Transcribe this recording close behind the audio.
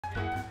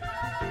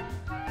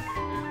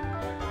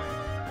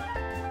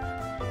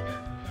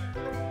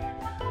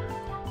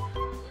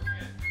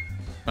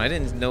I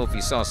didn't know if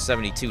you saw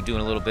 72 doing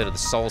a little bit of the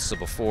salsa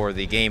before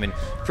the game and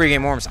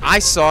pregame warm-ups. I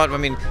saw it. I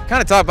mean,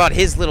 kind of talk about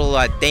his little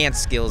dance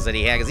skills that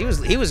he had, because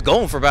he was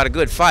going for about a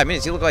good 5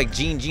 minutes. He looked like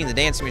Gene, the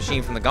dancing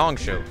machine from the Gong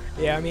Show.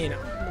 Yeah, I mean,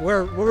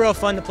 we're real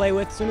fun to play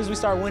with. As soon as we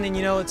start winning,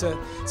 you know, it's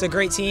a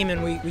great team,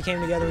 and we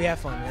came together, we have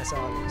fun. That's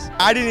all it is.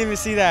 I didn't even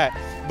see that,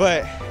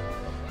 but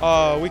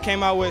we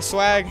came out with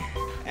swag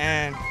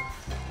and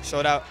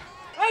showed out.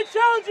 I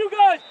challenge you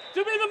guys to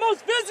be the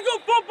most physical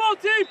football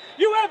team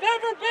you have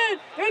ever been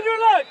in your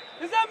life.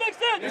 Does that make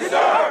sense? Yes, sir.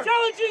 I'm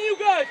challenging you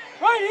guys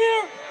right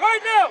here,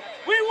 right now.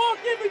 We walk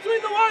in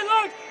between the white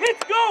lines, it's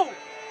go.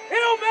 It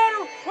don't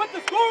matter what the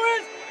score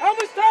is, how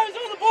much time is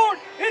on the board,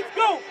 it's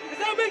go.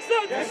 Does that make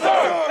sense? Yes, sir.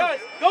 Guys,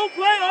 go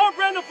play our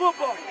brand of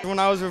football. When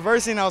I was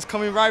reversing, I was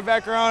coming right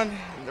back around.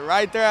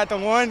 Right there at the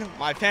 1,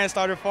 my pants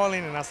started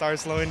falling and I started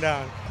slowing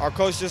down. Our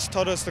coach just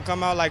told us to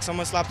come out like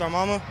someone slapped our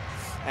mama,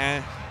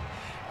 and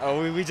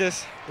we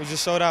just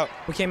showed out.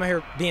 We came out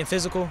here being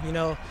physical. You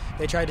know,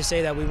 they tried to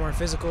say that we weren't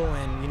physical,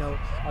 and you know,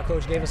 our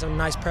coach gave us a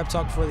nice prep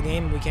talk before the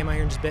game. We came out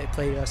here and just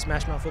played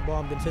smash mouth football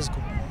and been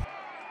physical.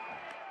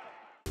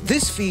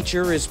 This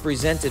feature is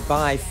presented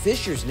by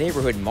Fisher's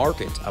Neighborhood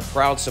Market, a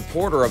proud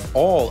supporter of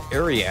all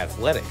area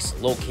athletics,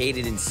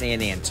 located in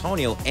San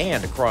Antonio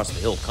and across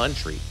the Hill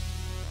Country.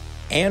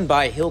 And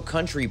by Hill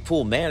Country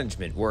Pool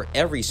Management, where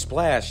every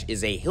splash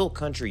is a Hill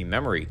Country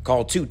memory.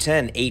 Call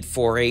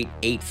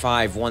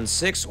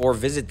 210-848-8516 or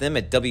visit them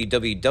at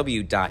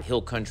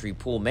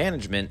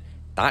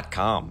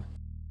www.hillcountrypoolmanagement.com.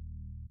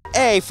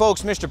 Hey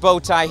folks, Mr.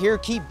 Bowtie here.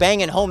 Keep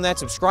banging home that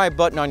subscribe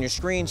button on your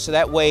screen so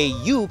that way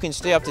you can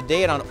stay up to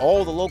date on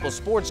all the local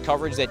sports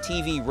coverage that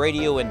TV,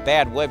 radio, and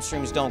bad web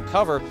streams don't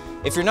cover.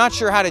 If you're not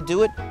sure how to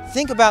do it,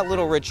 think about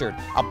Little Richard.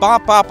 A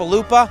bop bop a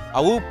loopa,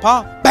 a whoop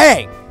pa,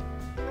 bang!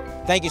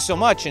 Thank you so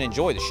much and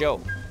enjoy the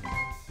show.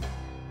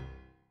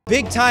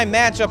 Big time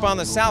matchup on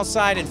the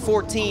Southside in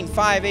 14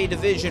 5A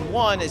Division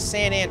I as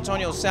San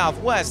Antonio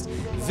Southwest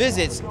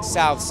visits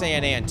South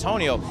San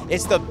Antonio.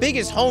 It's the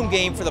biggest home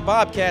game for the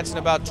Bobcats in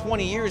about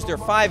 20 years. They're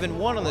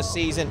 5-1 on the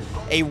season.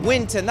 A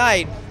win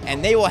tonight,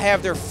 and they will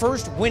have their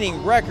first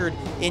winning record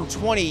in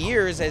 20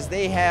 years, as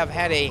they have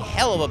had a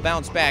hell of a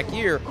bounce back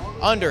year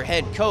under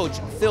head coach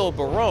Phil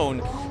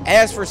Barone.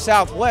 As for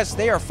Southwest,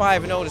 they are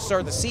 5-0 to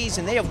start the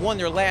season. They have won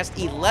their last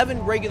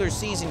 11 regular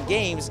season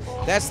games.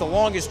 That's the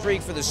longest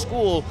streak for the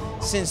school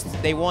since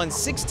they won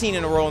 16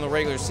 in a row in the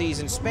regular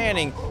season,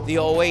 spanning the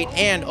 08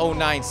 and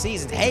 09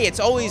 seasons. Hey, it's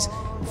always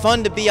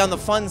fun to be on the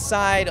fun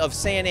side of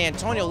San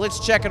Antonio.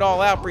 Let's check it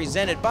all out,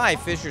 presented by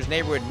Fisher's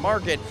Neighborhood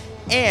Market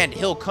and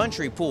Hill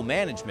Country Pool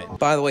Management.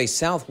 By the way,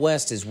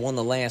 Southwest has won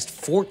the last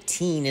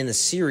 14 in the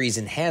series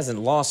and hasn't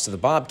lost to the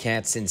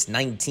Bobcats since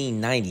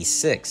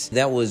 1996.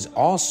 That was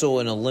also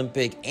an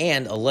Olympic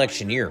and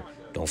election year.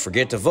 Don't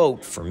forget to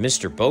vote for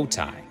Mr.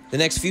 Bowtie. The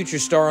next future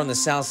star on the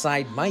South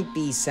Side might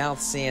be South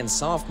San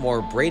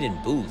sophomore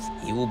Brayden Booth.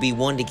 He will be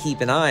one to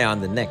keep an eye on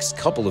the next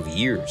couple of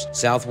years.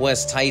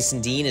 Southwest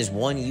Tyson Deen is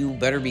one you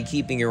better be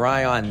keeping your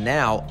eye on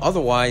now,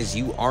 otherwise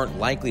you aren't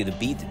likely to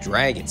beat the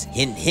Dragons.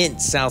 Hint, hint,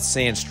 South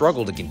San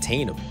struggled to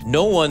contain him.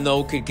 No one,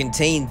 though, could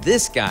contain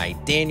this guy,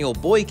 Daniel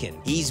Boykin.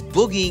 He's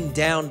boogieing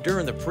down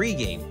during the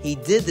pregame. He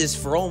did this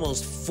for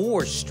almost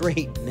 4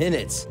 straight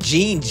minutes.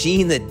 Gene,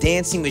 the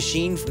dancing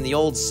machine from the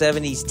old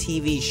 70s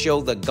TV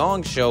show The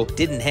Gong Show,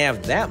 didn't have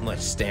that much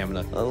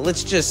stamina.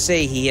 Let's just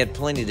say he had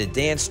plenty to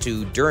dance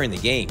to during the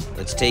game.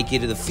 Let's take you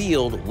to the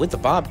field with the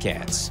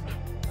Bobcats.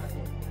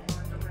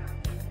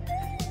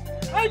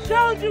 I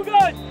challenge you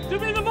guys to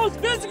be the most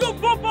physical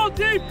football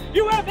team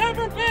you have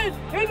ever been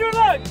in your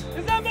life.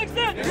 Does that make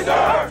sense? Yes, sir.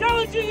 I'm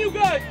challenging you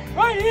guys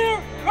right here,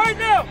 right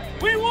now.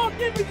 We walk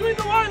in between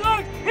the white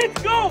lines,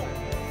 it's go.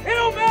 It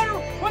don't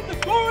matter what the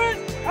score is,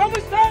 how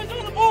much time is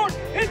on the board,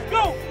 it's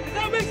go. Does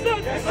that make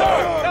sense? Yes,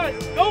 sir.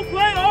 Guys, go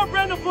play our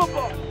brand of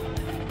football.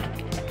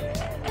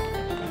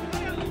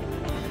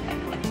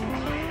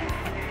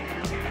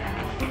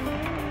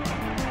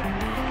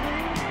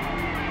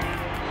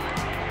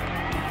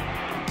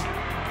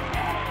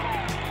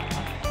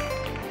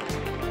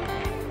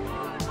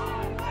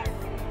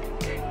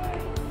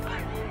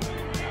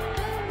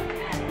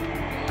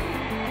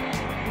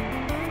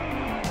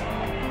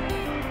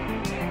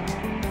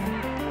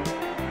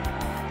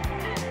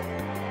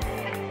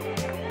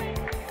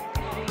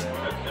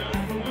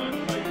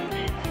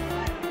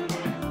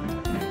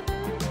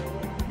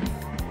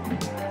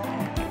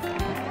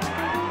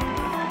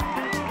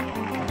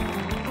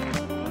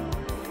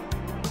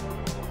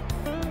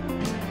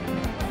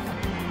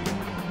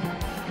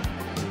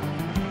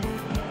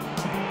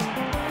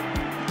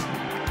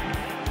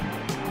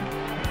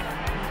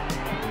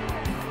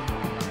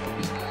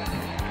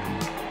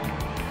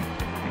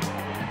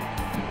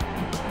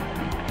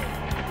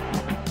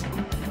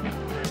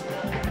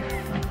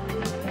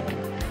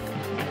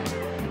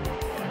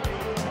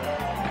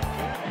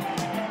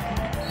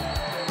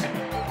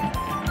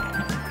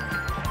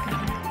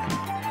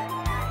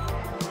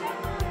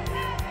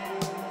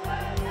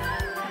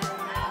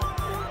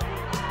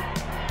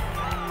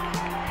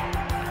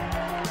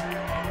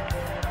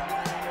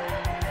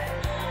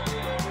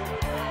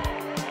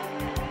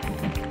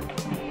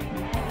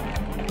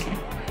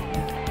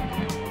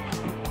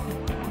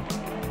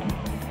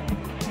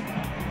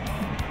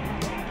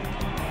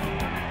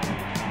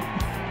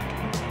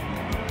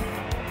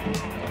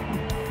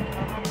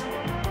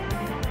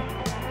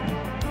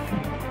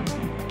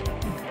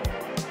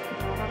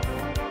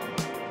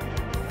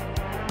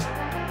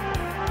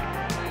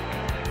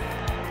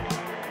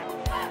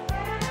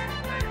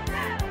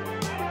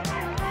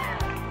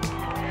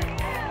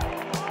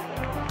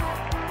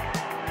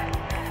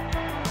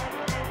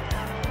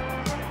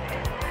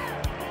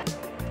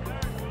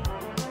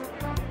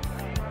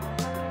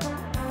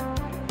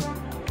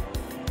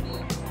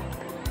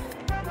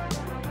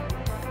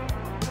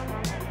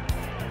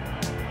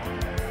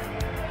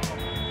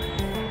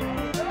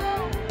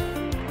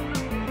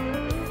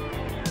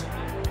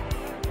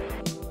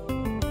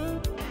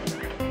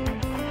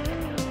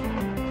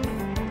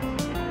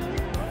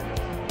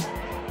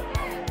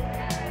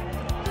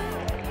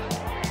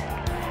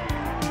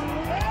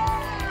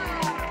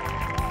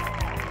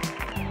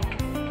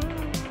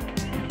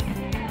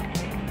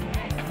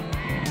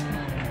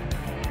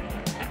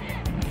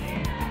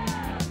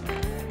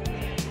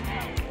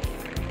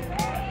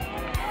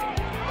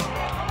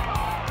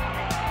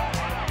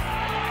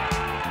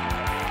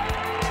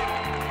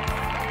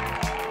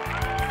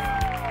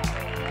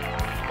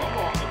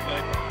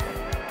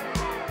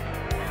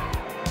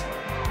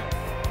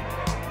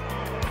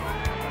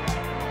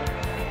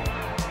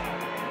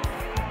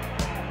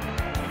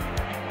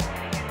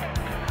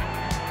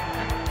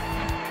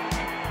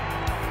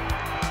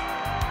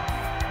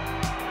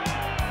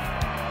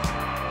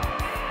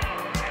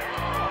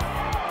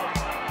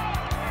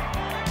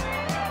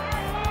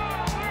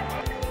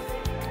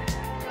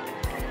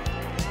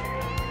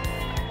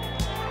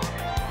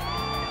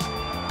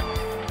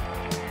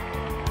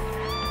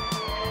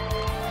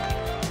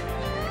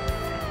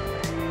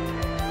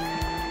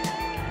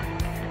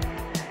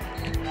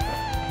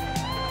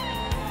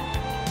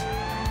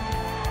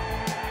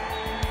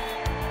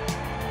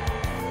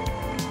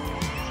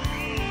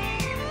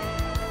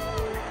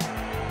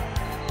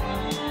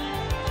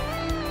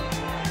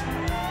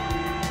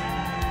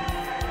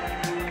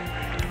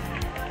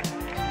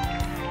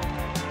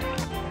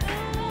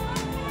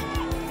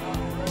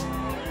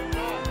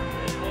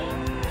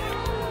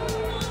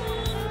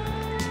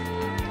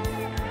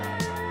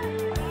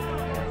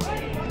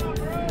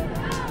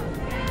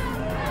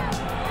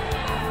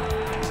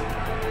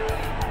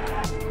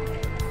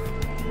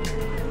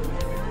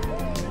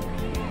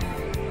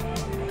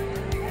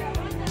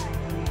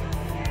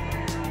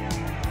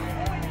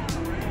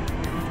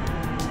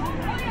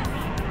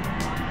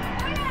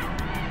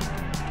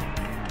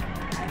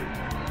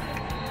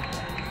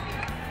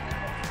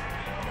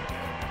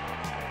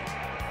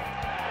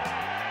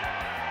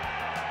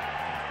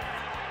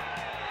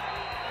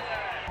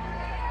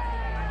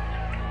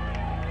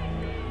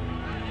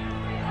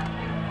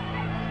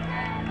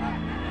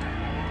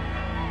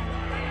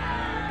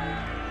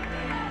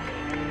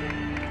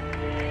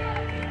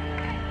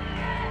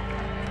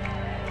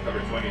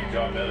 20,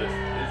 John Millis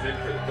is in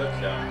for the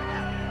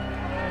touchdown.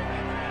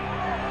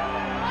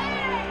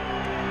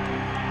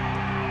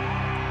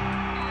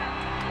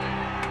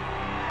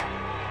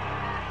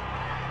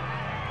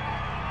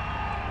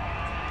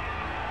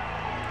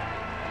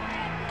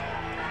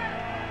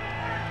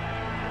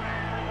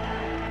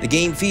 The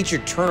game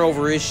featured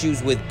turnover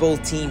issues with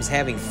both teams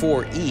having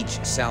 4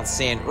 each,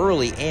 Southside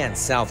early and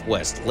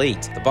Southwest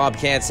late. The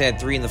Bobcats had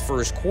 3 in the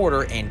first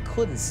quarter and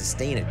couldn't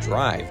sustain a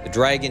drive. The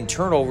Dragon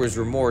turnovers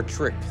were more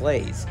trick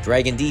plays.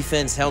 Dragon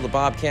defense held the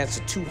Bobcats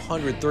to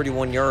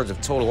 231 yards of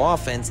total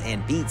offense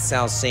and beat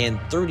Southside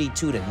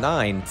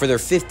 32-9 for their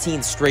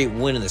 15th straight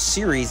win in the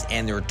series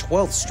and their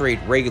 12th straight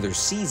regular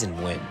season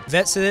win.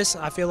 Vets to this,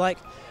 I feel like.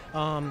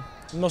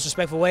 The most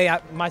respectful way.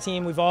 My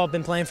team, we've all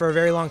been playing for a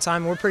very long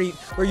time.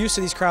 We're used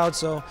to these crowds,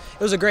 so it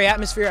was a great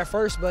atmosphere at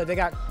first, but they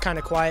got kind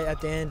of quiet at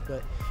the end.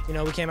 But you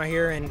know, we came out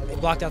here and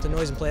blocked out the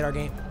noise and played our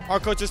game. Our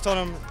coaches told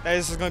them that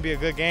this is going to be a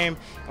good game,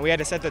 and we had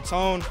to set the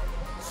tone.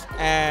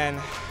 And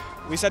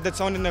we set the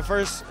tone in the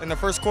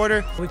first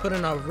quarter. We put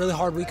in a really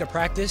hard week of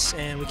practice,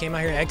 and we came out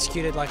here and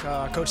executed like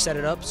our coach set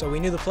it up. So we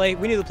knew the play.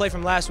 We knew the play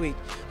from last week.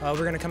 We're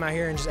going to come out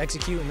here and just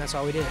execute, and that's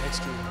all we did,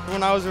 execute.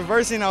 When I was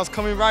reversing, I was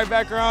coming right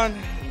back around.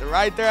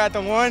 Right there at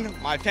the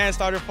 1, my pants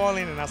started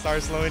falling, and I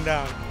started slowing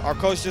down. Our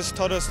coach just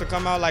told us to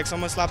come out like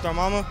someone slapped our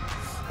mama,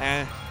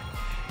 and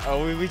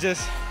we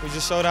just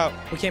showed out.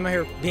 We came out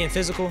here being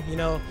physical. You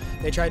know,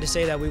 they tried to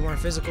say that we weren't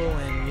physical,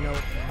 and you know,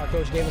 our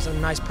coach gave us a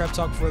nice prep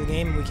talk before the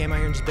game, and we came out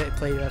here and just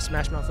played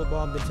smash mouth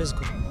football and been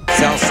physical.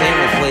 Southside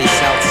will play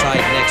Southside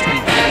next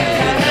week, needing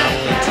to win not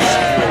only to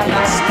secure a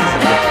winning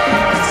season, but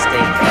to stay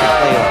in the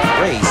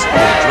playoff race.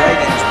 The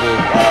Dragons will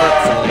prep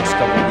for the next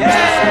couple of weeks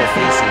before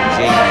facing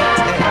January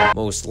 10,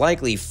 most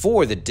likely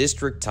for the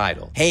district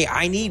title. Hey,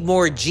 I need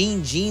more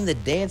Gene the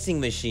Dancing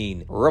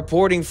Machine.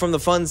 Reporting from the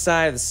fun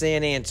side of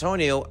San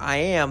Antonio, I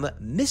am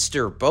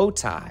Mr.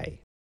 Bowtie.